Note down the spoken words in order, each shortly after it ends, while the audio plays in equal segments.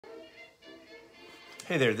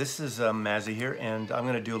Hey there, this is Mazzy here, and I'm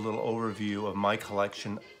going to do a little overview of my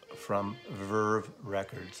collection from Verve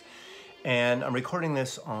Records. And I'm recording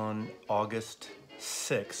this on August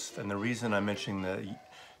 6th, and the reason I'm mentioning the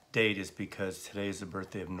date is because today is the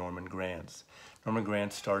birthday of Norman Granz. Norman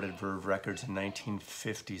Granz started Verve Records in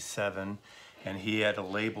 1957, and he had a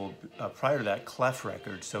label prior to that, Clef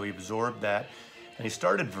Records, so he absorbed that. And he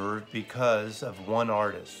started Verve because of one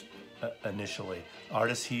artist initially.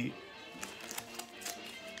 Artist he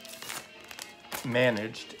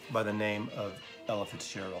managed by the name of Ella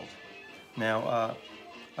Fitzgerald. Now,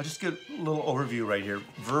 I'll just give a little overview right here.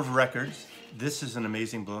 Verve Records, this is an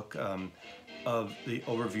amazing book of the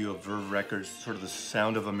overview of Verve Records, sort of the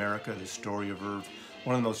sound of America, the story of Verve,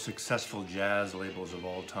 one of the most successful jazz labels of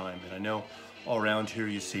all time. And I know all around here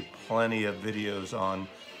you see plenty of videos on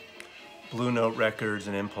Blue Note Records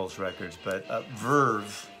and Impulse Records, but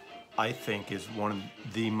Verve, I think, is one of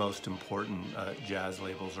the most important jazz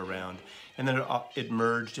labels around. And then it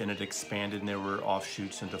merged and it expanded, and there were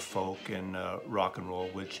offshoots into folk and rock and roll,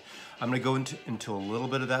 which I'm going to go into a little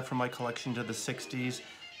bit of that from my collection to the 60s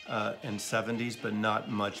and 70s, but not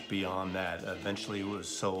much beyond that. Eventually it was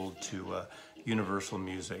sold to Universal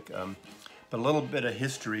Music. But a little bit of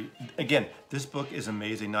history. Again, this book is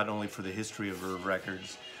amazing, not only for the history of Verve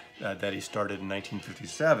Records that he started in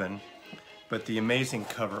 1957, but the amazing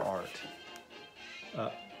cover art.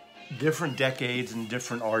 Different decades and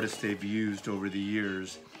different artists they've used over the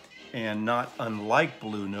years, and not unlike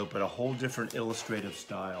Blue Note, but a whole different illustrative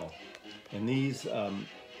style. And these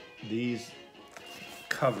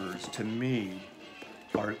covers, to me,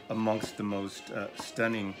 are amongst the most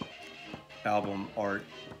stunning album art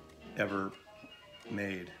ever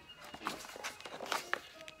made.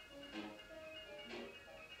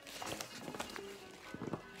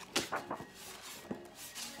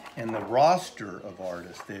 And the roster of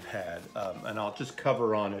artists they've had, and I'll just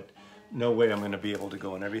cover on it. No way I'm going to be able to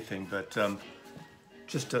go on everything, but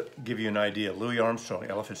just to give you an idea, Louis Armstrong,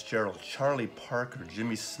 Ella Fitzgerald, Charlie Parker,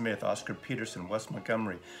 Jimmy Smith, Oscar Peterson, Wes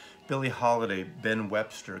Montgomery, Billie Holiday, Ben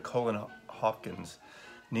Webster, Colin Hopkins,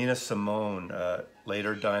 Nina Simone,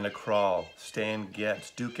 later Dinah Krall, Stan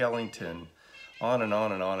Getz, Duke Ellington, on and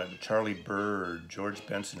on and on, Charlie Bird, George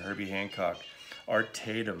Benson, Herbie Hancock, Art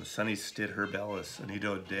Tatum, Sonny Stitt, Herb Ellis, Anita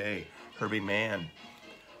O'Day, Herbie Mann,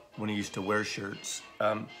 when he used to wear shirts.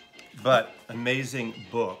 But amazing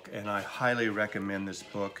book, and I highly recommend this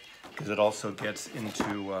book because it also gets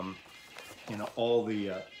into all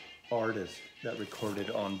the artists that recorded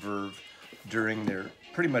on Verve during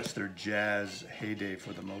pretty much their jazz heyday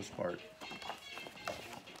for the most part.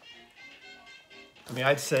 I mean,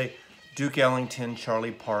 I'd say Duke Ellington,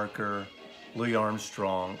 Charlie Parker, Louis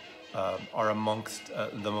Armstrong are amongst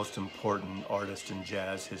the most important artists in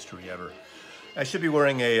jazz history ever. I should be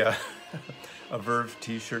wearing a Verve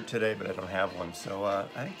t-shirt today, but I don't have one, so I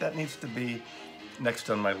think that needs to be next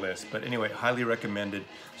on my list. But anyway, highly recommended.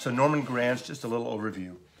 So Norman Granz, just a little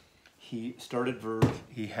overview. He started Verve,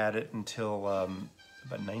 he had it until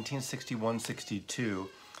about 1961-62,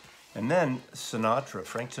 and then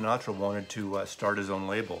Frank Sinatra wanted to start his own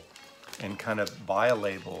label and kind of buy a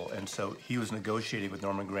label, and so he was negotiating with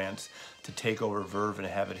Norman Granz to take over Verve and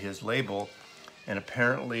have it his label. And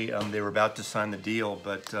apparently they were about to sign the deal,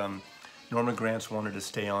 but Norman Granz wanted to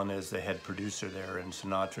stay on as the head producer there, and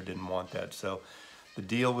Sinatra didn't want that. So the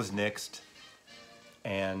deal was nixed,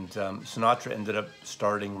 and Sinatra ended up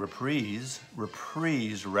starting Reprise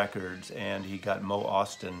Records, and he got Mo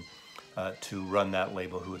Austin to run that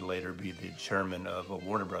label, who would later be the chairman of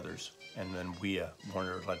Warner Brothers, and then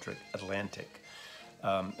Warner Electric Atlantic.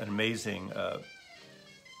 An amazing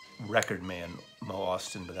record man, Mo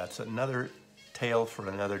Austin, but that's another tale for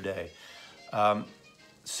another day. And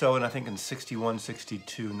I think in 61,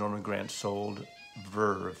 62, Norman Granz sold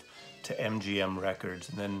Verve to MGM Records,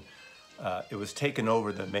 and then it was taken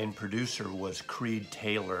over. The main producer was Creed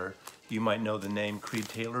Taylor. You might know the name Creed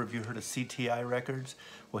Taylor. Have you heard of CTI Records?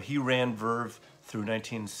 Well, he ran Verve through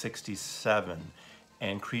 1967,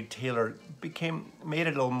 and Creed Taylor made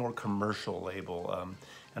it a little more commercial label,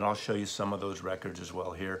 and I'll show you some of those records as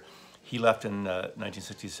well here. He left in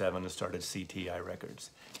 1967 and started CTI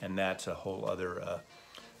Records, and that's a whole other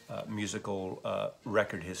musical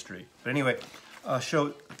record history. But anyway, I'll show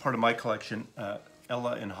part of my collection,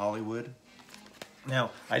 Ella in Hollywood.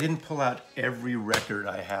 Now, I didn't pull out every record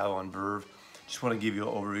I have on Verve. Just want to give you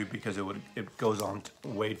an overview because it goes on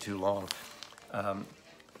way too long.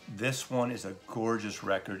 This one is a gorgeous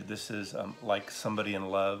record. This is Like Somebody in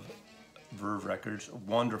Love, Verve Records.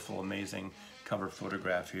 Wonderful, amazing cover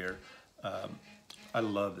photograph here. I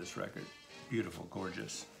love this record. Beautiful,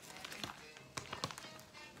 gorgeous.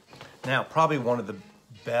 Now, probably one of the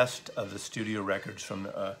best of the studio records from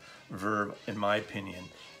Verve, in my opinion,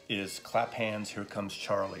 is Clap Hands, Here Comes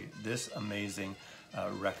Charlie. This amazing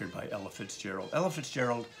record by Ella Fitzgerald. Ella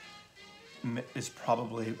Fitzgerald is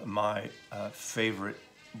probably my favorite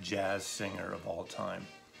jazz singer of all time.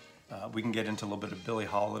 We can get into a little bit of Billie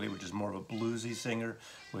Holiday, which is more of a bluesy singer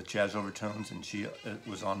with jazz overtones, and she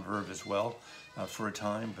was on Verve as well for a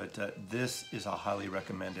time, but this is a highly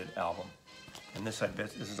recommended album. And this, I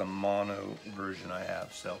bet, this is a mono version I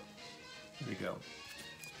have, so here we go.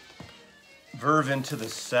 Verve into the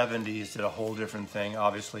 70s did a whole different thing.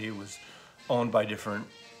 Obviously, it was owned by different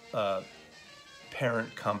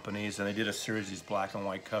parent companies, and they did a series of these black and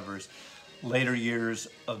white covers. Later years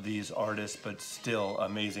of these artists, but still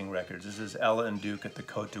amazing records. This is Ella and Duke at the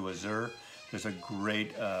Côte d'Azur. There's a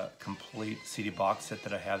great complete CD box set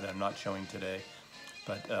that I have that I'm not showing today,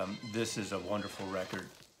 but this is a wonderful record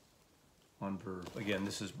on Verve. Again,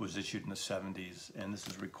 this was issued in the 70s, and this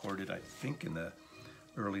is recorded, I think, in the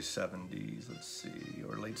early 70s, let's see,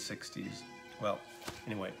 or late 60s. Well,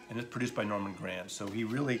 anyway, and it's produced by Norman Granz, so he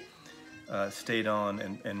really stayed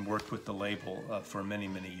on and worked with the label for many,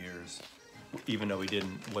 many years, even though he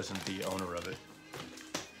wasn't the owner of it.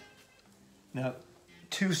 Now,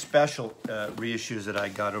 two special reissues that I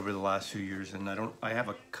got over the last few years, and I have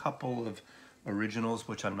a couple of originals,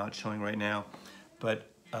 which I'm not showing right now, but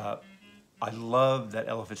I love that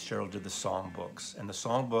Ella Fitzgerald did the songbooks, and the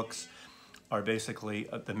songbooks are basically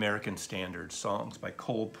the American Standard songs by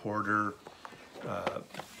Cole Porter.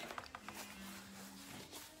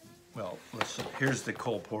 Well, here's the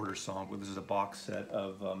Cole Porter song. This is a box set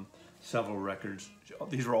of several records.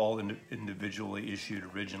 These were all individually issued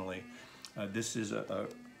originally. This is a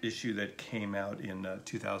issue that came out in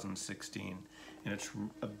 2016, and it's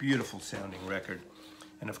a beautiful sounding record.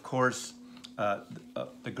 And of course, the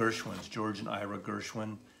Gershwins, George and Ira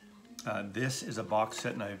Gershwin. This is a box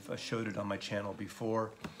set, and I've showed it on my channel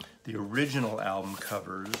before. The original album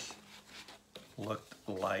covers looked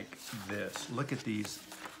like this. Look at these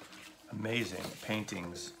amazing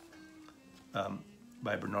paintings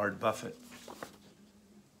by Bernard Buffett.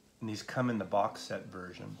 And these come in the box set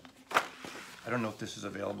version. I don't know if this is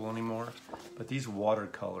available anymore, but these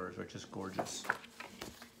watercolors are just gorgeous.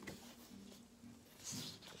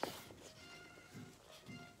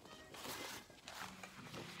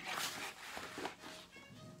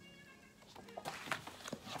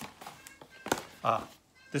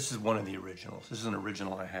 This is one of the originals. This is an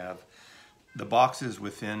original I have. The boxes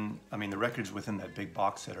within, the records within that big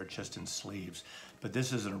box set are just in sleeves, but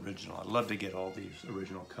this is an original. I'd love to get all these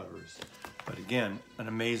original covers. But again, an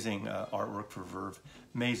amazing artwork for Verve,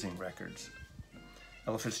 amazing records.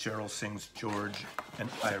 Ella Fitzgerald sings George and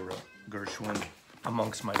Ira Gershwin,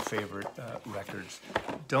 amongst my favorite records.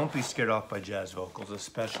 Don't be scared off by jazz vocals,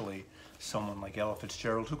 especially someone like Ella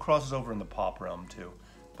Fitzgerald, who crosses over in the pop realm too,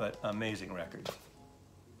 but amazing records.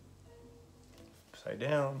 Upside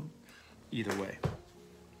down. Either way.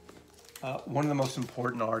 One of the most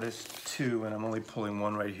important artists too, and I'm only pulling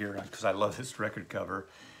one right here because I love this record cover,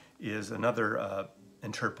 is another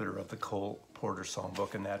interpreter of the Cole Porter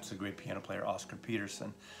songbook, and that's the great piano player Oscar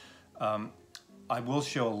Peterson. I will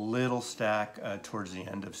show a little stack towards the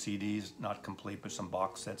end of CDs, not complete, but some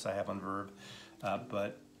box sets I have on Verve.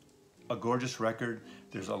 But a gorgeous record.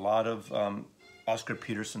 There's a lot of Oscar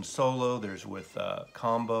Peterson solo, there's with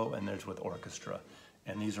combo, and there's with orchestra.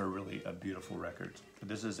 And these are really beautiful records.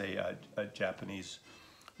 This is a Japanese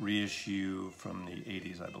reissue from the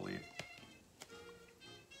 80s, I believe.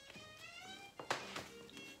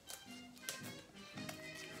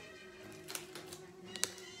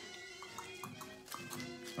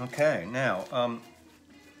 Okay, now,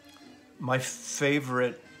 my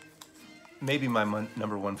favorite, maybe my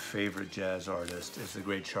number one favorite jazz artist is the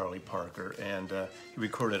great Charlie Parker, and he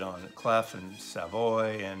recorded on Clef and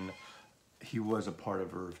Savoy, and he was a part of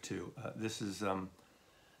Verve too. This is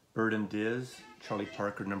Bird and Diz, Charlie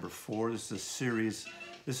Parker number 4. This is a series,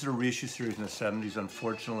 this is a reissue series in the 70s.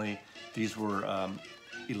 Unfortunately, these were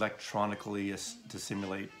electronically to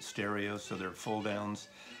simulate stereo, so they're fold downs.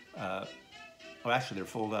 Well, actually, they're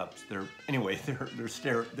fold ups. They're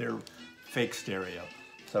fake stereo.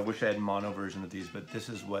 So I wish I had a mono version of these, but this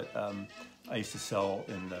is what I used to sell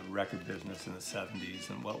in the record business in the 70s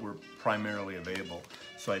and what were primarily available.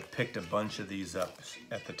 So I picked a bunch of these up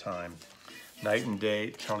at the time. Night and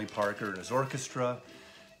Day, Charlie Parker and his orchestra.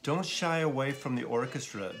 Don't shy away from the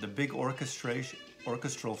orchestra. The big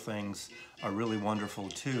orchestral things are really wonderful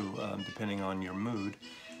too, depending on your mood.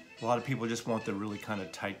 A lot of people just want the really kind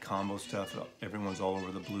of tight combo stuff. Everyone's all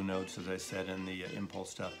over the blue notes, as I said, and the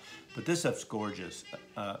impulse stuff. But this stuff's gorgeous.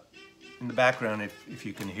 in the background, if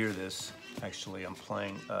you can hear this, actually I'm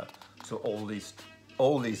playing so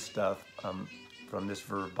oldies stuff from this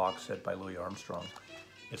Verve box set by Louis Armstrong.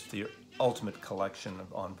 It's the ultimate collection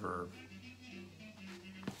on Verve.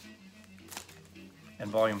 And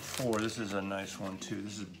volume 4, this is a nice one too.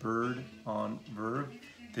 This is Bird on Verve.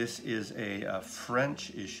 This is a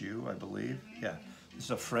French issue, I believe. Yeah, this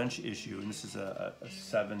is a French issue, and this is a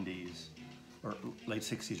 70s, or late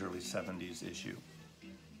 60s, early 70s issue.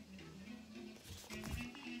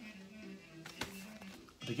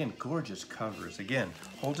 But again, gorgeous covers. Again,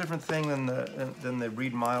 whole different thing than the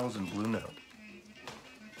Reed Miles and Blue Note.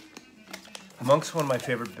 Amongst one of my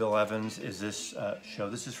favorite Bill Evans is this show.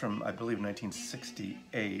 This is from, I believe,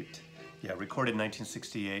 1968. Yeah, recorded in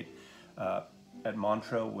 1968 at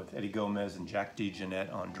Montreux with Eddie Gomez and Jack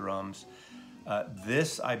DeJohnette on drums.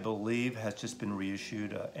 This, I believe, has just been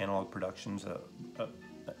reissued. Analog Productions,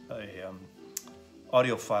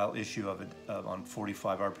 audiophile issue of it on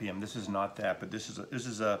 45 RPM. This is not that, but this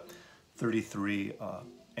is a 33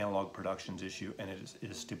 Analog Productions issue, and it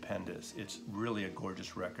is stupendous. It's really a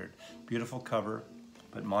gorgeous record. Beautiful cover,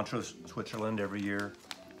 but Montreux, Switzerland every year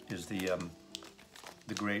is the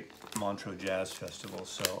great Montreux Jazz Festival,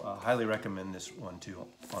 so highly recommend this one too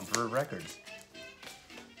on Verve Records.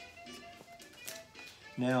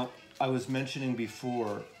 Now, I was mentioning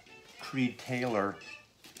before, Creed Taylor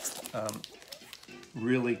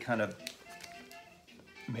really kind of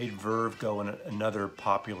made Verve go in another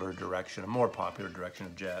popular direction, a more popular direction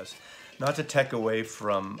of jazz. Not to take away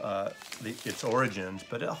from its origins,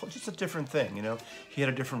 but just a different thing, you know? He had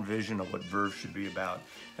a different vision of what Verve should be about.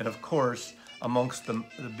 And of course, amongst the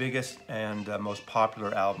biggest and most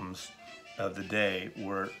popular albums of the day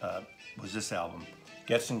was this album,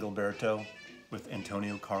 Getz and Gilberto with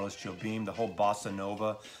Antonio Carlos Jobim. The whole bossa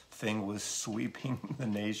nova thing was sweeping the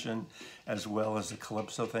nation, as well as the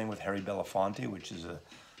calypso thing with Harry Belafonte, which is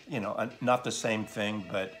not the same thing,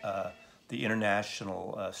 but the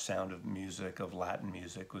international sound of music, of Latin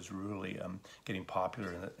music, was really getting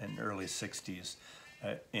popular in the early 60s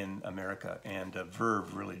in America, and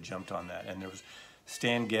Verve really jumped on that. And there was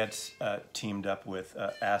Stan Getz teamed up with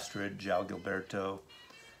Astrid, João Gilberto,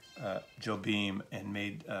 Jobim, and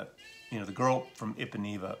made, The Girl from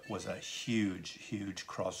Ipanema was a huge, huge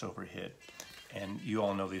crossover hit. And you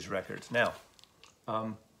all know these records. Now,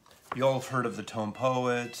 you all have heard of the Tone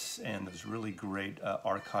Poets and those really great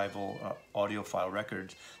archival audiophile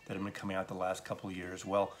records that have been coming out the last couple of years.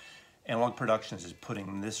 Well, Analog Productions is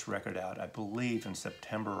putting this record out, I believe, in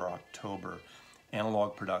September or October.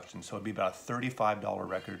 Analog Productions. So it'd be about a $35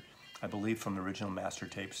 record, I believe, from the original master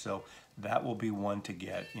tapes. So that will be one to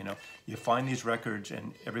get. You know, you find these records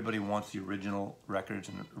and everybody wants the original records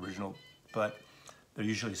and the original, but they're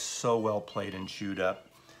usually so well played and chewed up.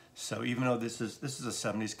 So even though this is a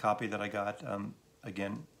 70s copy that I got,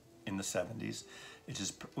 again, in the 70s,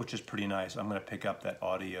 which is pretty nice. I'm going to pick up that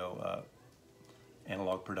audio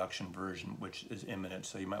Analog Production version, which is imminent,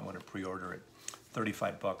 so you might want to pre-order it.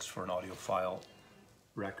 $35 for an audiophile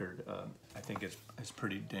record. I think it's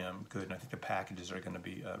pretty damn good, and I think the packages are going to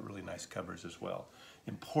be really nice covers as well.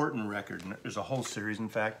 Important record, and there's a whole series, in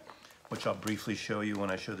fact, which I'll briefly show you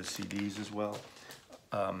when I show the CDs as well.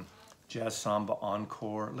 Jazz Samba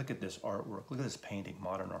Encore. Look at this artwork. Look at this painting,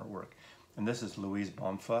 modern artwork. And this is Luis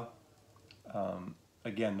Bonfa.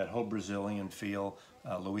 Again, that whole Brazilian feel.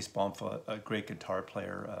 Luis Bonfa, a great guitar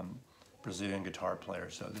player, Brazilian guitar player.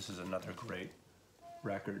 So this is another great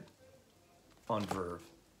record on Verve.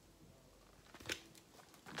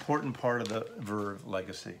 Important part of the Verve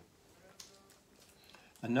legacy.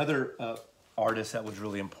 Another artist that was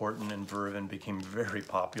really important in Verve and became very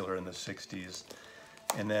popular in the 60s.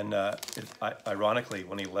 And then, ironically,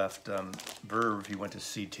 when he left Verve, he went to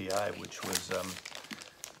CTI, which was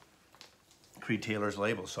Creed Taylor's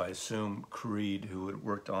label. So I assume Creed, who had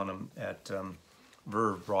worked on him at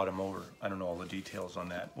Verve, brought him over. I don't know all the details on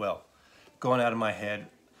that. Well, going out of my head,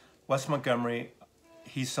 Wes Montgomery,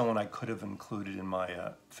 he's someone I could have included in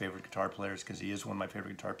my favorite guitar players, because he is one of my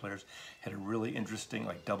favorite guitar players. Had a really interesting,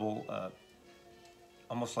 like double,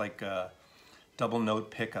 almost like double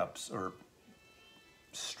note pickups, or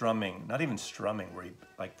strumming, not even strumming, where he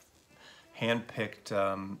like hand-picked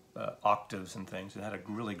octaves and things. It had a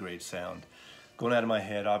really great sound. Going out of my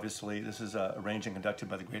head, obviously, this is arranged and conducted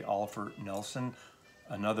by the great Oliver Nelson,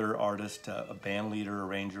 another artist, a band leader,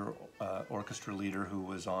 arranger, orchestra leader who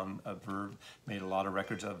was on Verve, made a lot of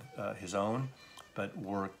records of his own, but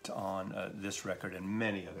worked on this record and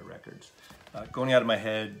many other records. Going Out of My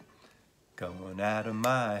Head, Going Out of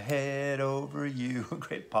My Head Over You, a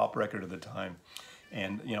great pop record of the time.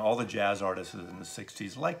 And, you know, all the jazz artists in the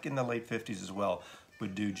 60s, like in the late 50s as well,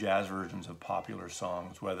 would do jazz versions of popular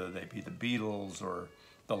songs, whether they be the Beatles or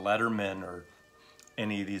the Lettermen or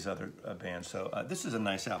any of these other bands. So this is a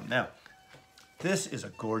nice album. Now, this is a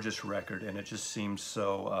gorgeous record, and it just seems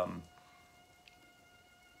so,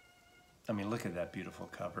 I mean, look at that beautiful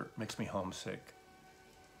cover. It makes me homesick.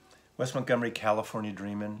 Wes Montgomery, California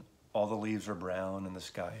Dreamin'. All the leaves are brown and the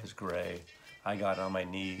sky is gray. I got on my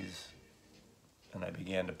knees and I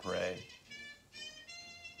began to pray.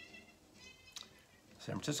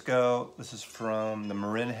 San Francisco, this is from the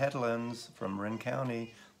Marin Headlands, from Marin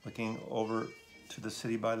County, looking over to the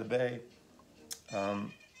city by the bay.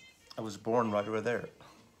 I was born right over there.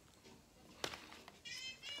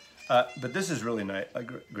 But this is really nice,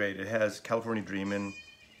 great. It has California Dreamin'.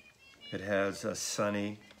 It has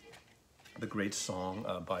Sunny, the great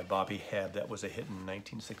song by Bobby Hebb that was a hit in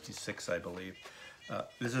 1966, I believe.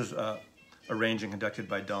 This is arranged and conducted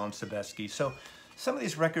by Don Sebesky. So some of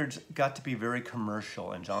these records got to be very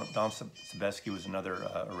commercial, and Don Sebesky was another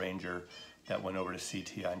arranger that went over to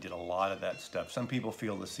CTI and did a lot of that stuff. Some people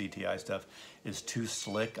feel the CTI stuff is too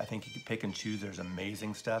slick. I think you can pick and choose. There's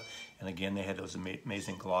amazing stuff. And again, they had those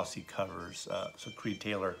amazing glossy covers. So Creed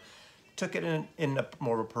Taylor took it in a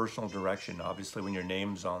more of a personal direction. Obviously, when your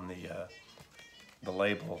name's on the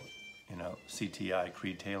label, you know, CTI,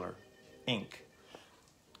 Creed Taylor, Inc.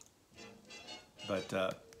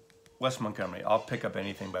 But Wes Montgomery, I'll pick up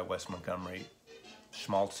anything by Wes Montgomery.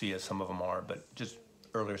 Schmaltzy, as some of them are, but just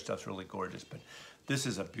earlier stuff's really gorgeous. But this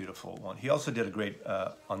is a beautiful one. He also did a great,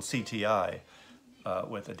 on CTI,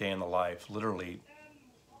 with A Day in the Life, literally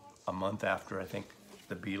a month after, I think,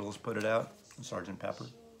 the Beatles put it out, Sgt. Pepper,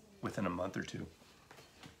 within a month or two.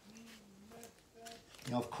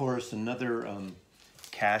 Now, of course, another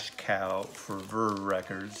cash cow for Verve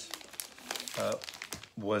Records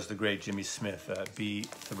was the great Jimmy Smith,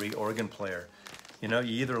 B3 organ player. You know,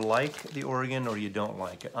 you either like the organ or you don't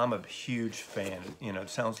like it. I'm a huge fan. You know,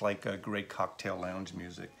 it sounds like a great cocktail lounge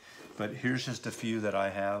music. But here's just a few that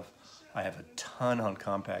I have. I have a ton on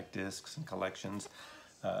compact discs and collections.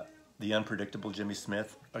 The Unpredictable Jimmy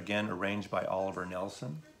Smith, again, arranged by Oliver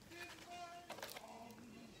Nelson.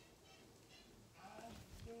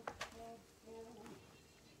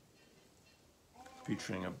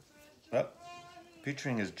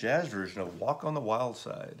 Featuring his jazz version of Walk on the Wild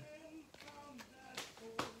Side.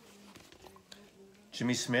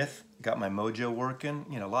 Jimmy Smith got my mojo working.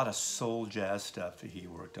 You know, a lot of soul jazz stuff that he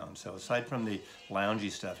worked on. So aside from the loungy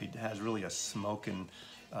stuff, he has really a smoking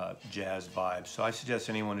jazz vibe. So I suggest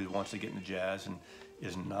anyone who wants to get into jazz and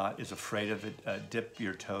is afraid of it, dip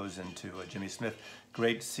your toes into Jimmy Smith.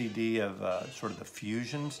 Great CD of sort of the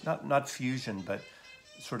fusions, not fusion, but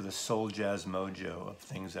sort of the soul jazz mojo of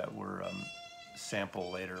things that were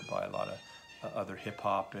sampled later by a lot of other hip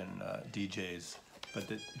hop and DJs. But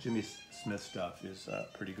the Jimmy Smith stuff is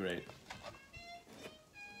pretty great.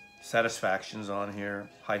 Satisfaction's on here,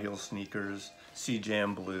 High Heel Sneakers,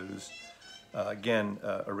 C-Jam Blues. Again,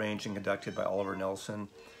 arranged and conducted by Oliver Nelson.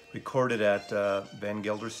 Recorded at Van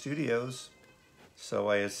Gelder Studios. So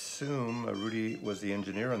I assume Rudy was the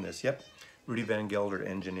engineer on this. Yep, Rudy Van Gelder,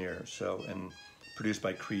 engineer. So, and produced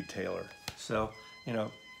by Creed Taylor. So, you know,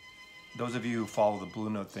 those of you who follow the Blue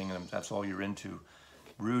Note thing and that's all you're into,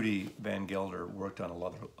 Rudy Van Gelder worked on a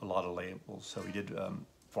lot of labels, so he did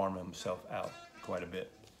farm himself out quite a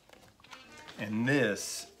bit. And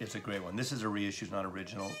this is a great one. This is a reissue, not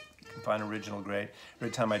original. You can find original great.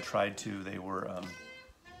 Every time I tried to, they were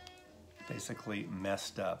basically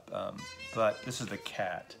messed up. But this is The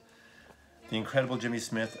Cat. The Incredible Jimmy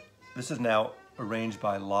Smith. This is now arranged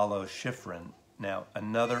by Lalo Schifrin. Now,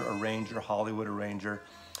 another arranger, Hollywood arranger.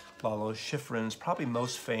 Lalo Schifrin's probably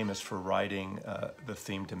most famous for writing the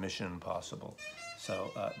theme to Mission Impossible.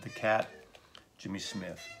 So, The Cat, Jimmy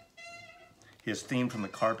Smith. He has theme from the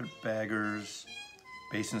Carpetbaggers,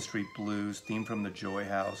 Basin Street Blues, theme from the Joy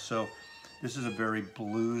House. So, this is a very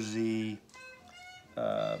bluesy,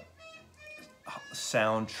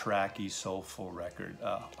 soundtracky, soulful record.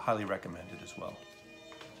 Highly recommended as well.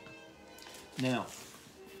 Now,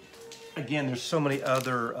 again, there's so many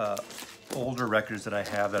other older records that I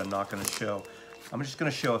have that I'm not going to show. I'm just going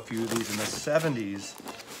to show a few of these in the 70s,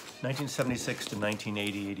 1976 to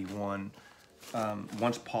 1980, 81.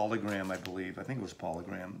 Once Polygram, I believe. I think it was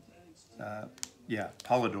Polygram. Yeah,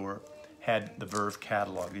 Polydor had the Verve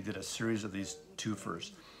catalog. They did a series of these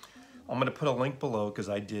twofers. I'm going to put a link below because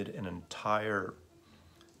I did an entire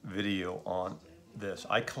video on this.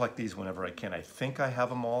 I collect these whenever I can. I think I have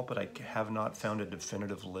them all, but I have not found a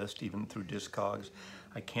definitive list, even through Discogs.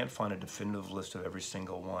 I can't find a definitive list of every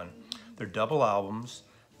single one. They're double albums.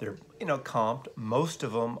 They're, you know, comped. Most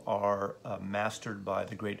of them are mastered by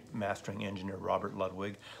the great mastering engineer Robert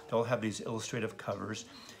Ludwig. They'll have these illustrative covers,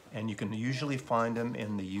 and you can usually find them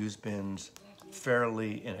in the used bins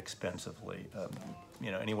fairly inexpensively. You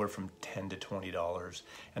know, anywhere from $10 to $20,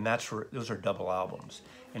 and those are double albums.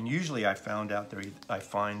 And usually I find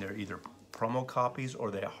they're either promo copies or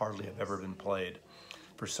they hardly have ever been played.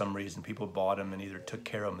 For some reason, people bought them and either took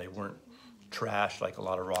care of them. They weren't trashed like a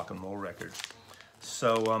lot of rock and roll records.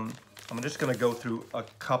 So I'm just going to go through a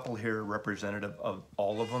couple here representative of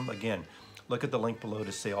all of them. Again, look at the link below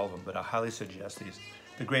to see all of them, but I highly suggest these.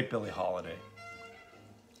 The great Billie Holiday.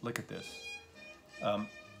 Look at this.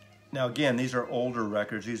 Now again, these are older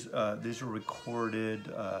records. These were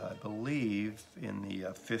recorded, I believe, in the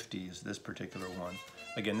 50s, this particular one.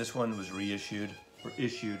 Again, this one was reissued, or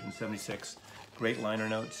issued in '76. Great liner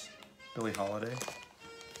notes, Billie Holiday.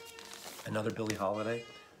 Another Billie Holiday.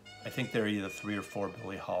 I think there are either 3 or 4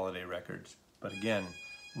 Billie Holiday records. But again,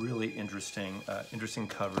 really interesting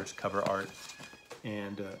covers, cover art,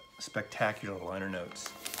 and spectacular liner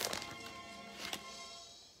notes.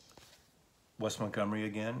 Wes Montgomery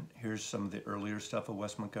again. Here's some of the earlier stuff of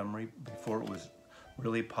Wes Montgomery before it was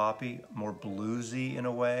really poppy, more bluesy in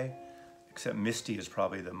a way, except Misty is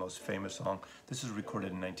probably the most famous song. This is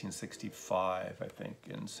recorded in 1965, I think,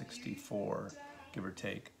 in 64, give or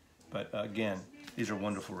take. But again, these are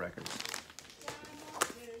wonderful records.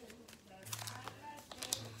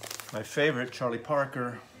 My favorite, Charlie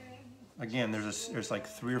Parker. Again, there's like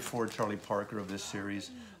 3 or 4 Charlie Parker of this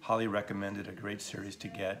series. Highly recommended, a great series to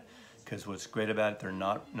get. Because what's great about it,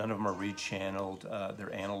 none of them are rechanneled.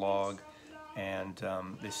 They're analog, and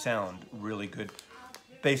they sound really good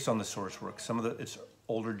based on the source work. It's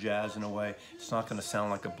older jazz in a way. It's not going to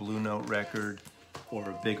sound like a Blue Note record or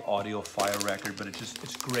a big audiophile record, but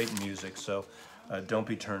it's great music. So don't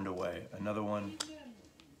be turned away. Another one,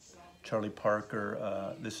 Charlie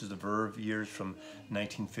Parker. This is the Verve years from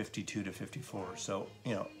 1952 to 54. So,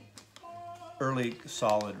 you know, early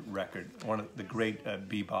solid record. One of the great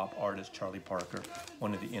bebop artists, Charlie Parker,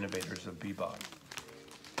 one of the innovators of bebop.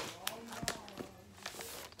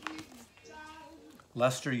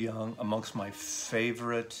 Lester Young, amongst my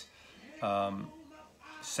favorite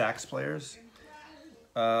sax players.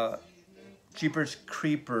 Jeepers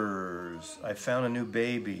Creepers, I Found a New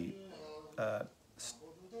Baby.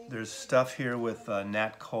 There's stuff here with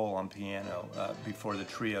Nat Cole on piano. Before the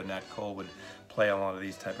trio, Nat Cole would play a lot of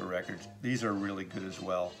these type of records. These are really good as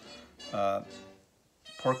well.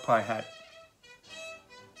 Pork Pie Hat,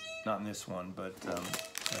 not in this one, but do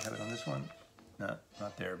I have it on this one? No,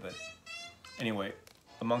 not there, but anyway,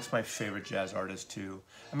 amongst my favorite jazz artists too.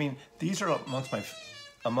 I mean, these are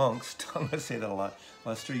I'm gonna say that a lot,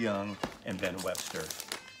 Lester Young and Ben Webster.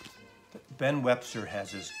 Ben Webster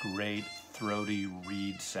has this great throaty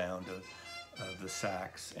reed sound of the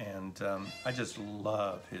sax, and I just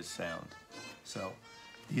love his sound. So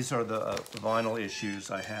these are the vinyl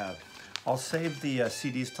issues I have. I'll save the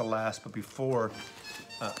CDs to last, but before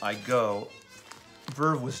I go,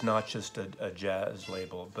 Verve was not just a jazz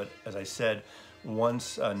label, but as I said,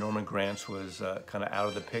 once Norman Granz was kind of out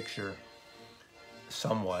of the picture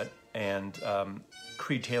somewhat, and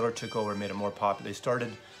Creed Taylor took over and made it more popular. They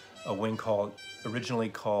started a wing originally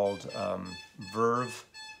called Verve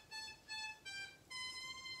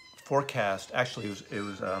Forecast. Actually, it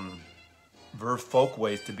was Verve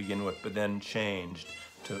Folkways to begin with, but then changed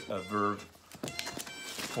to Verve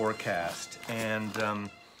Forecast. And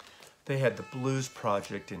they had the Blues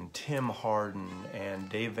Project and Tim Hardin and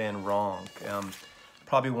Dave Van Ronk.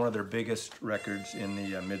 Probably one of their biggest records in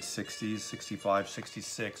the mid-60s, 65,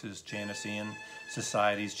 66, is Janis Ian,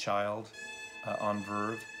 Society's Child on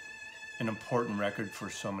Verve. An important record for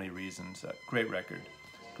so many reasons. Great record,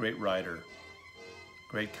 great writer,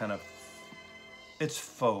 great kind of, it's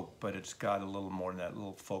folk, but it's got a little more than that,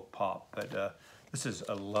 little folk pop. But this is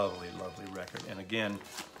a lovely, lovely record. And again,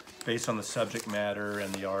 based on the subject matter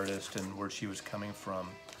and the artist and where she was coming from,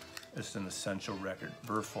 it's an essential record,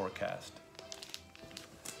 Verve Forecast.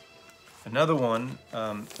 Another one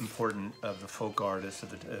important of the folk artists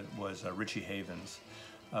was Richie Havens.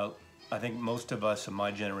 I think most of us in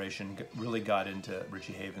my generation really got into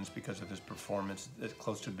Richie Havens because of his performance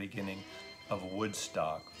close to the beginning of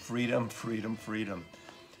Woodstock. Freedom, freedom, freedom.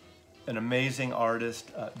 An amazing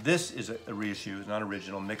artist. This is a reissue, it's not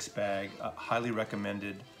original, mixed bag. Highly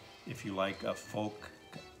recommended if you like folk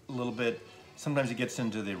a little bit. Sometimes it gets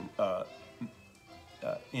into the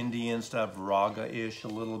Indian stuff, raga-ish a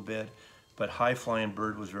little bit. But High Flying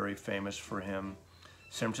Bird was very famous for him.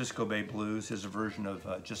 San Francisco Bay Blues is a version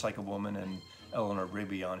of Just Like a Woman and Eleanor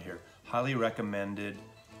Rigby on here. Highly recommended.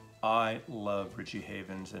 I love Richie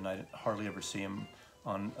Havens, and I hardly ever see him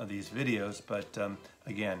on these videos, but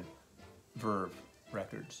again, Verve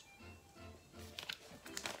Records.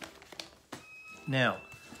 Now,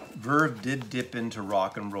 Verve did dip into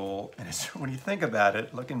rock and roll, and when you think about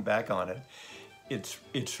it, looking back on it,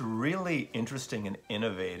 it's really interesting and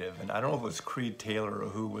innovative. And I don't know if it was Creed Taylor or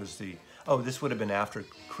who was the, oh, this would have been after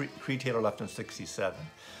Creed Taylor left in '67.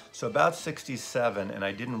 So about '67, and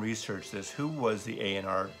I didn't research this, who was the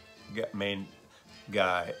A&R main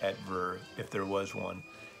guy at Verve, if there was one,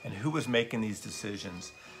 and who was making these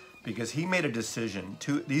decisions? Because he made a decision,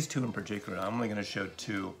 these two in particular, I'm only gonna show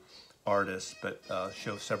two artists, but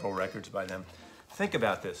show several records by them. Think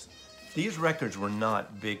about this. These records were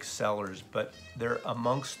not big sellers, but they're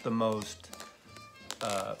amongst the most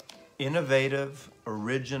innovative,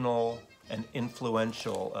 original, and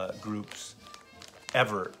influential groups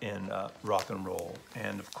ever in rock and roll.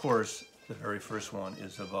 And of course, the very first one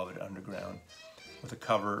is the Velvet Underground with a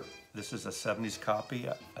cover. This is a 70s copy,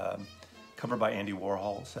 cover by Andy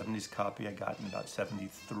Warhol, 70s copy I got in about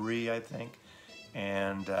 '73, I think.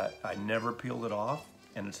 And I never peeled it off,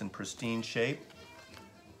 and it's in pristine shape.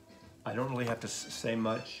 I don't really have to say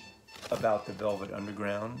much about the Velvet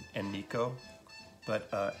Underground and Nico, but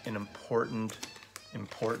an important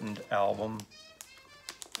album,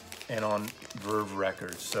 and on Verve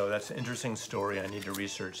Records. So that's an interesting story. I need to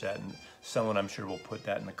research that, and someone I'm sure will put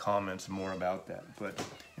that in the comments more about that, but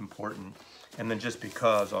important. And then just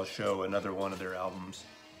because, I'll show another one of their albums.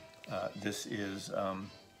 This is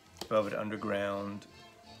Velvet Underground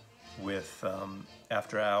with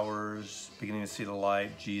After Hours, Beginning to See the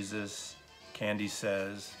Light, Jesus, Candy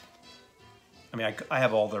Says. I mean, I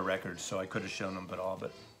have all their records, so I could have shown them, but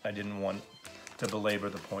I didn't want to belabor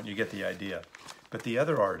the point. You get the idea. But the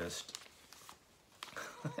other artist,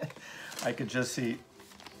 I could just see,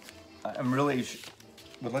 I'm really,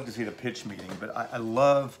 would like to see the pitch meeting, but I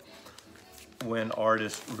love when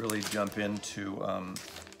artists really jump into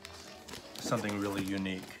something really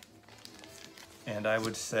unique. And I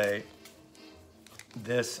would say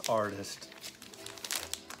this artist,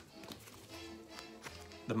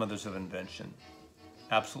 the Mothers of Invention,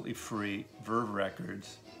 absolutely free, Verve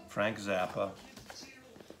Records, Frank Zappa.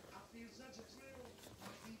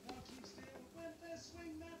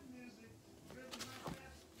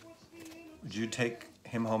 Would you take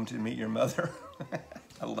him home to meet your mother?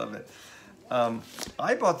 I love it.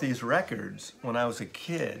 I bought these records when I was a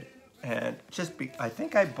kid, and I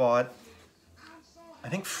think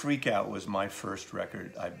Freak Out was my first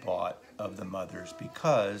record I bought of the Mothers,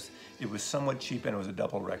 because it was somewhat cheap and it was a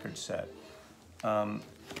double record set. Oh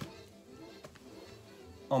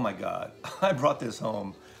my God, I brought this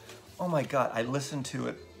home. Oh my God, I listened to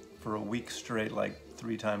it for a week straight, like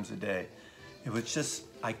 3 times a day. It was just,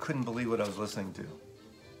 I couldn't believe what I was listening to.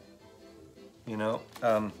 You know?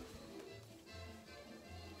 And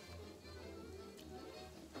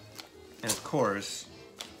of course,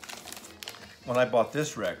 when I bought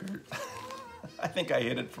this record, I think I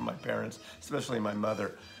hid it from my parents, especially my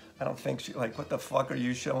mother. I don't think she, like, what the fuck are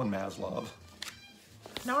you showing, Maslov?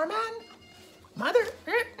 Norman? Mother?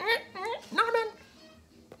 Norman?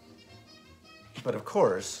 But of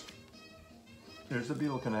course, there's the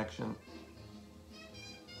Beatle connection.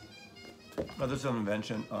 Mothers of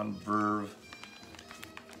Invention on Verve.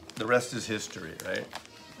 The rest is history, right?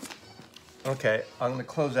 Okay, I'm gonna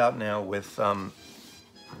close out now with some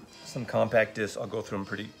compact discs. I'll go through them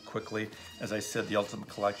pretty quickly. As I said, the Ultimate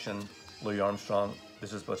Collection, Louis Armstrong.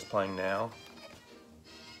 This is what's playing now.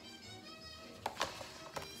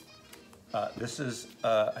 This is,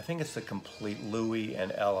 I think it's the complete Louis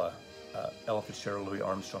and Ella Fitzgerald, Louis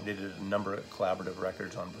Armstrong. They did a number of collaborative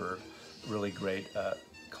records on Verve. Really great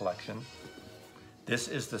collection. This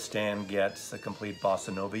is the Stan Getz, the complete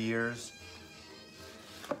Bossa Nova years.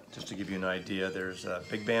 Just to give you an idea, there's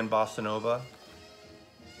Big Band Bossa Nova,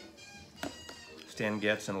 Stan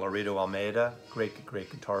Getz and Laredo Almeida, great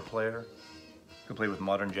guitar player, who played with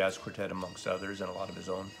Modern Jazz Quartet amongst others and a lot of his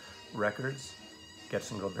own records.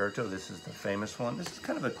 Getz and Gilberto, this is the famous one. This is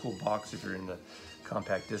kind of a cool box if you're in the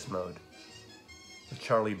compact disc mode. The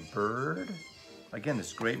Charlie Bird, again,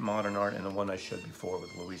 this great modern art, and the one I showed before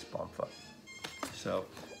with Luis Bonfa. So,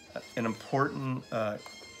 an important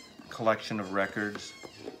collection of records,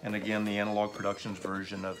 and again, the Analog Productions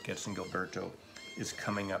version of Getz and Gilberto is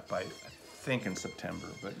coming up by, I think, in September,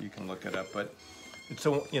 but you can look it up. But it's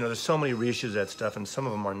so, you know, there's so many reissues of that stuff, and some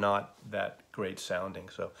of them are not that great sounding,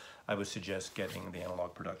 so I would suggest getting the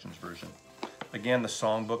Analog Productions version. Again, the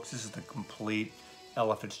songbooks, this is the complete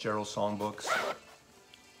Ella Fitzgerald songbooks.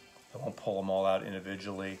 I won't pull them all out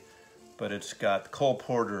individually, but it's got Cole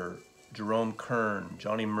Porter, Jerome Kern,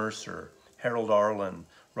 Johnny Mercer, Harold Arlen,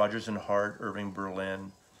 Rodgers and Hart, Irving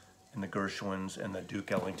Berlin, and the Gershwins, and the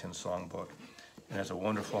Duke Ellington Songbook. It has a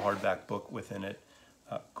wonderful hardback book within it.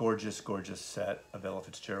 Gorgeous, gorgeous set of Ella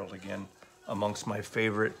Fitzgerald again, amongst my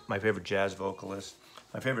favorite jazz vocalists,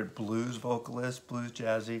 my favorite blues vocalist, blues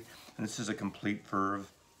jazzy, and this is a complete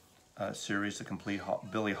Verve series, a complete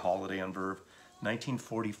Billie Holiday on Verve,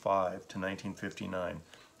 1945 to 1959.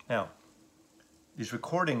 Now, these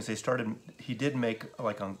recordings, he did make,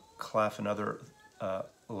 like on Clef and other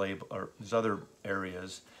label, or these other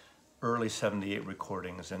areas, early 78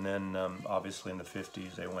 recordings, and then obviously in the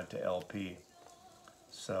 50s they went to LP.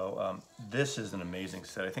 So this is an amazing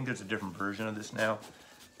set. I think there's a different version of this now,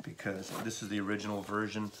 because this is the original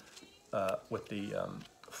version with the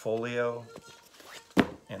folio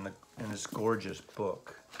and this gorgeous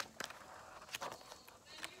book.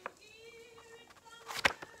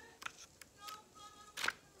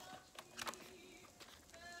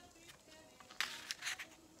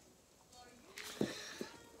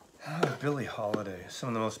 Billie Holiday, some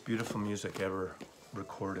of the most beautiful music ever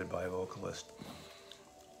recorded by a vocalist.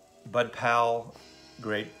 Bud Powell,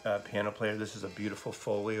 great piano player. This is a beautiful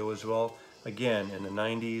folio as well. Again, in the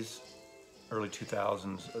 90s, early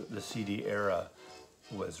 2000s, the CD era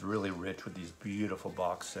was really rich with these beautiful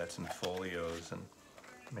box sets and folios. And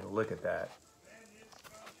I mean, look at that.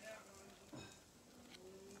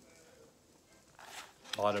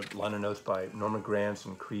 A lot of liner notes by Norman Granz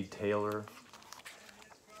and Creed Taylor.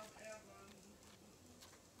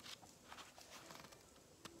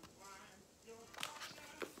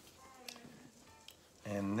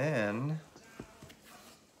 And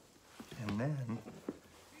then,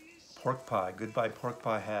 Pork Pie, Goodbye Pork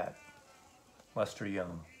Pie Hat, Lester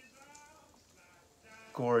Young.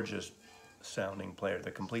 Gorgeous sounding player,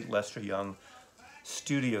 the complete Lester Young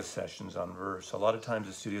studio sessions on Verve. So a lot of times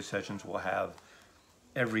the studio sessions will have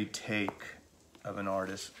every take of an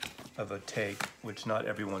artist, of a take, which not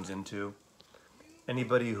everyone's into.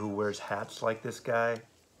 Anybody who wears hats like this guy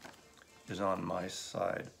is on my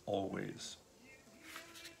side, always.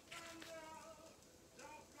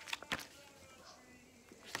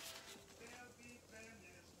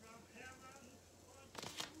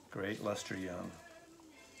 Great Lester Young.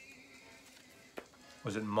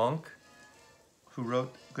 Was it Monk who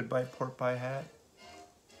wrote Goodbye Pork Pie Hat?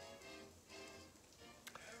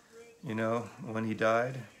 You know, when he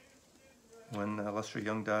died, when Lester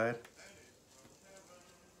Young died.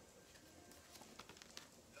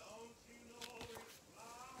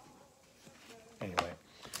 Anyway,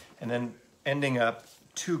 and then ending up,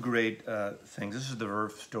 two great things. This is the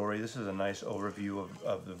Verve story. This is a nice overview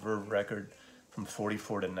of the Verve record from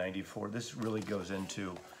 44 to 94. This really goes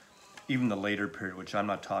into even the later period, which I'm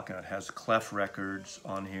not talking about. It has Clef Records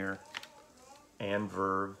on here and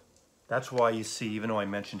Verve. That's why you see, even though I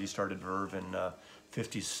mentioned he started Verve in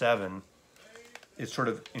 57, it sort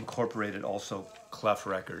of incorporated also Clef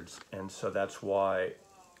Records. And so that's why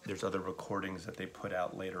there's other recordings that they put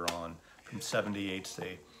out later on. From 78,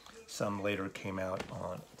 some later came out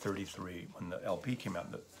on 33 when the LP came out.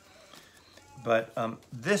 But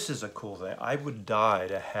this is a cool thing. I would die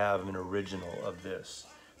to have an original of this.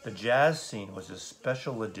 The Jazz Scene was a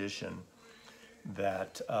special edition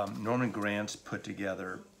that Norman Granz put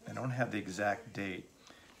together. I don't have the exact date.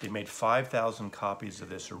 They made 5,000 copies of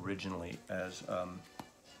this originally as,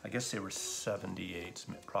 I guess they were 78s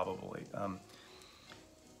probably.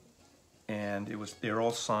 And they were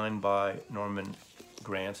all signed by Norman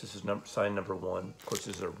Granz. This is signed number 1. Of course,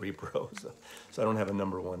 this is a repro, so I don't have a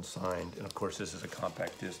number 1 signed. And of course, this is a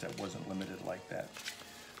compact disc that wasn't limited like that.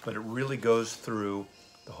 But it really goes through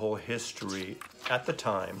the whole history at the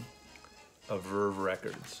time of Verve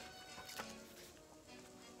Records.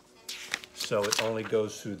 So it only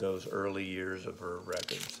goes through those early years of Verve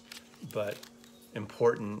Records, but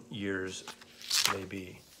important years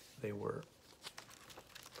they were.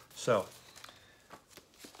 So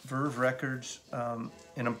Verve Records, an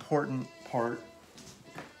important part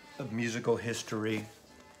of musical history.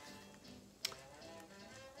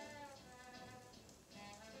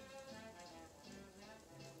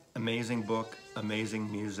 Amazing book,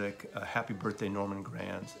 amazing music. Happy birthday, Norman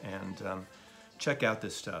Granz. And check out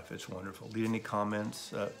this stuff, it's wonderful. Leave any comments.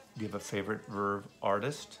 Do you have a favorite Verve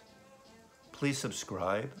artist? Please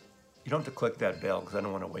subscribe. You don't have to click that bell because I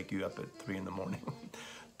don't want to wake you up at 3 in the morning.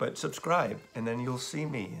 But subscribe and then you'll see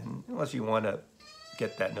me. And unless you want to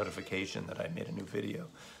get that notification that I made a new video,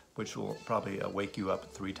 which will probably wake you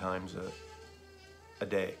up 3 times a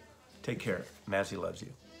day. Take care. Mazzy loves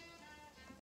you.